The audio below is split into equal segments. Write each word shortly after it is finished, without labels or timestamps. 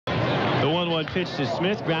1 pitch to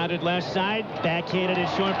Smith, grounded left side, backhanded it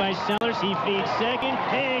short by Sellers. He feeds second,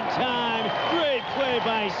 hang time. Great play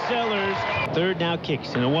by Sellers. Third now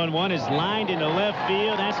kicks, and the 1-1 is lined into left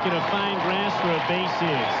field. That's going to find grass for a base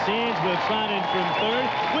hit. Sands will trot in from third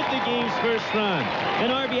with the game's first run.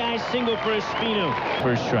 An RBI single for Espino.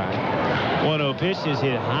 First try. 1-0 pitch is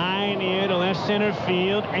hit high in the air to left center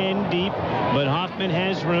field and deep, but Hoffman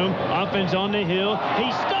has room. Hoffman's on the hill.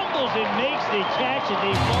 He stumbles and makes the catch, and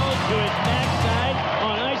he falls to his backside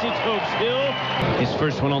on Isotopes Hill. His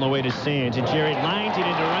first one on the way to Sands, and Jerry lines it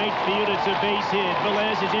into right field. It's a base hit.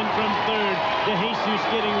 Velez is in from third. De Jesus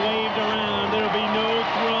getting waved around. There'll be no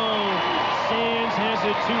throw. Sands has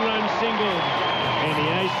a 2-run single, and the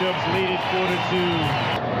Isotopes lead it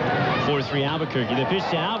 4-2. 4-3 Albuquerque. The pitch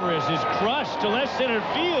to Alvarez is crushed to left center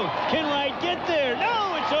field. Can Wright get there?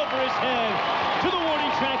 No, it's over his head. To the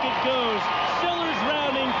warning track it goes. Sellers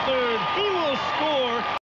rounding third. He will score.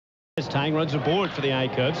 Tying runs aboard for the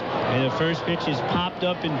iCubs, and the first pitch is popped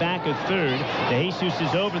up in back of third. De Jesus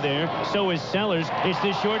is over there. So is Sellers. It's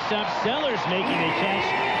the shortstop Sellers making a catch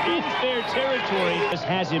in fair territory. This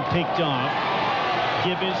has him picked off.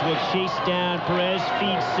 Gibbons will chase down Perez,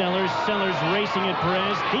 feeds Sellers. Sellers racing at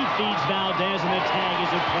Perez. He feeds Valdez, and the tag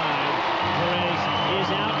is applied. Perez is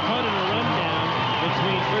out, punted a rundown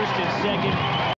between first and second.